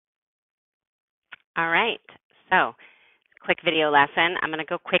All right, so quick video lesson. I'm going to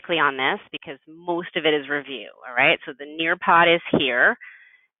go quickly on this because most of it is review. All right, so the Nearpod is here.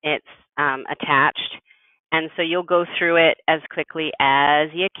 It's attached, and so you'll go through it as quickly as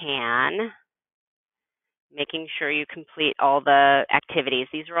you can, making sure you complete all the activities.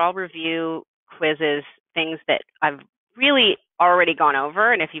 These are all review quizzes, things that I've really already gone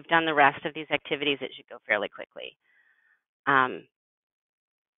over, and if you've done the rest of these activities, it should go fairly quickly.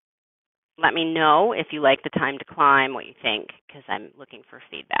 Let me know if you like the time to climb, what you think, because I'm looking for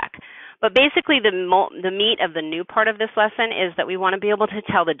feedback. But basically, the meat of the new part of this lesson is that we want to be able to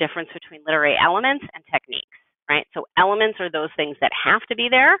tell the difference between literary elements and techniques, right? So elements are those things that have to be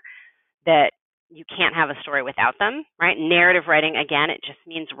there, that you can't have a story without them, right? Narrative writing, again, it just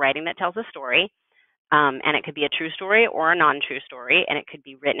means writing that tells a story. And it could be a true story or a non-true story, and it could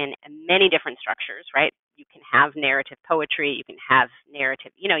be written in many different structures, right? You can have narrative poetry, you can have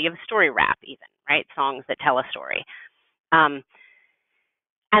narrative, you have story rap even, right? Songs that tell a story. And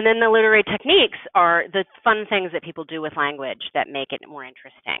then the literary techniques are the fun things that people do with language that make it more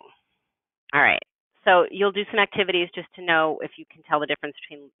interesting. All right, so you'll do some activities just to know if you can tell the difference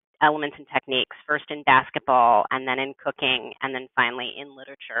between elements and techniques, first in basketball, and then in cooking, and then finally in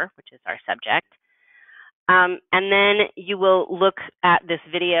literature, which is our subject. And then you will look at this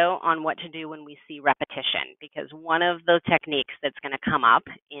video on what to do when we see repetition, because one of the techniques that's going to come up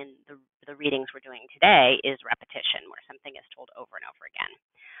in the readings we're doing today is repetition, where something is told over and over again.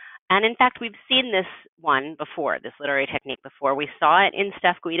 And in fact, we've seen this one before, this literary technique before. We saw it in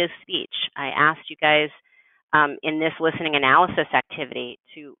Steph Guida's speech. I asked you guys in this listening analysis activity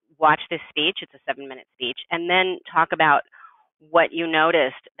to watch this speech. It's a 7-minute speech, and then talk about what you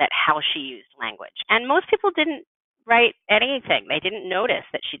noticed that how she used language. And most people didn't write anything. They didn't notice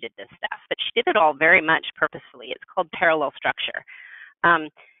that she did this stuff, but she did it all very much purposefully. It's called parallel structure and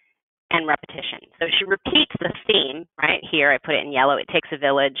repetition. So she repeats the theme, right? Here, I put it in yellow. It takes a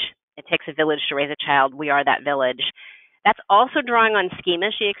village. It takes a village to raise a child. We are that village. That's also drawing on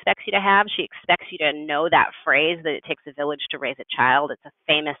schema she expects you to have. She expects you to know that phrase, that it takes a village to raise a child. It's a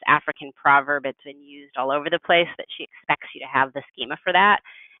famous African proverb. It's been used all over the place, that she expects you to have the schema for that,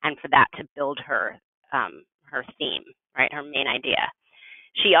 and for that to build her theme, right, her main idea.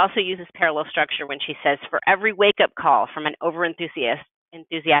 She also uses parallel structure when she says, for every wake-up call from an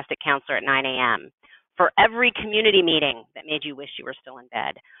over-enthusiastic counselor at 9 a.m., for every community meeting that made you wish you were still in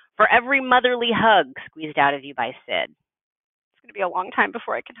bed, for every motherly hug squeezed out of you by Sid. It's going to be a long time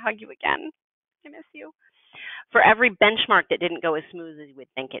before I can hug you again. I miss you. For every benchmark that didn't go as smooth as you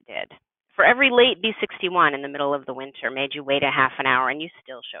would think it did. For every late B61 in the middle of the winter made you wait a half an hour and you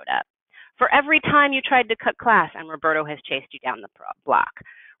still showed up. For every time you tried to cut class and Roberto has chased you down the block.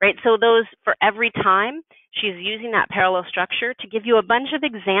 Right? So those, for every time, she's using that parallel structure to give you a bunch of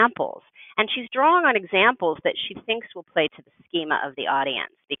examples. And she's drawing on examples that she thinks will play to the schema of the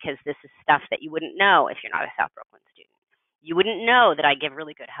audience, because this is stuff that you wouldn't know if you're not a South Brooklyn student. You wouldn't know that I give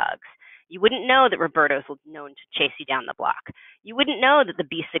really good hugs. You wouldn't know that Roberto's known to chase you down the block. You wouldn't know that the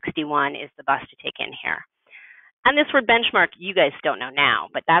B61 is the bus to take in here. And this word benchmark, you guys don't know now,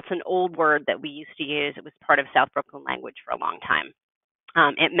 but that's an old word that we used to use. It was part of South Brooklyn language for a long time.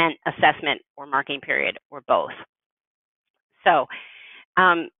 It meant assessment or marking period or both. So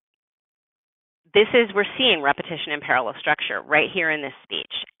we're seeing repetition and parallel structure right here in this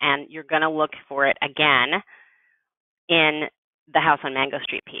speech, and you're going to look for it again in the House on Mango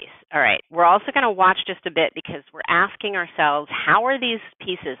Street piece. All right, we're also going to watch just a bit, because we're asking ourselves, how are these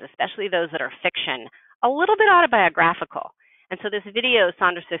pieces, especially those that are fiction, a little bit autobiographical? And so this video,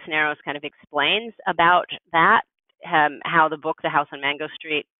 Sandra Cisneros kind of explains about that, how the book, The House on Mango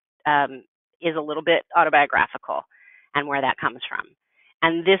Street, is a little bit autobiographical and where that comes from.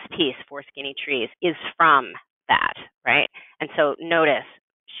 And this piece, Four Skinny Trees, is from that, right? And so notice,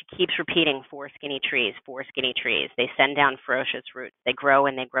 she keeps repeating four skinny trees, four skinny trees. They send down ferocious roots. They grow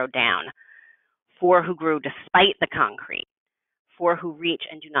and they grow down. Four who grew despite the concrete. Four who reach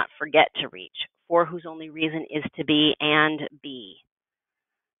and do not forget to reach. Four whose only reason is to be and be.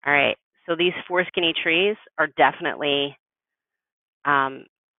 All right, so these four skinny trees are definitely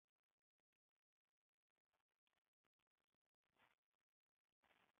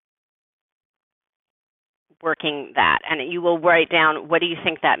working that. And you will write down, what do you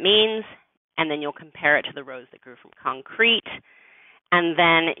think that means? And then you'll compare it to the rows that grew from concrete. And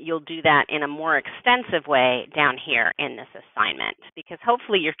then you'll do that in a more extensive way down here in this assignment, because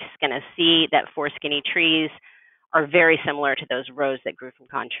hopefully you're just going to see that four skinny trees are very similar to those rows that grew from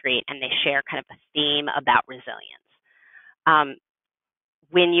concrete, and they share kind of a theme about resilience.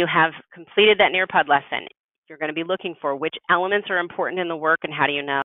 When you have completed that Nearpod lesson, you're going to be looking for which elements are important in the work and how do you know.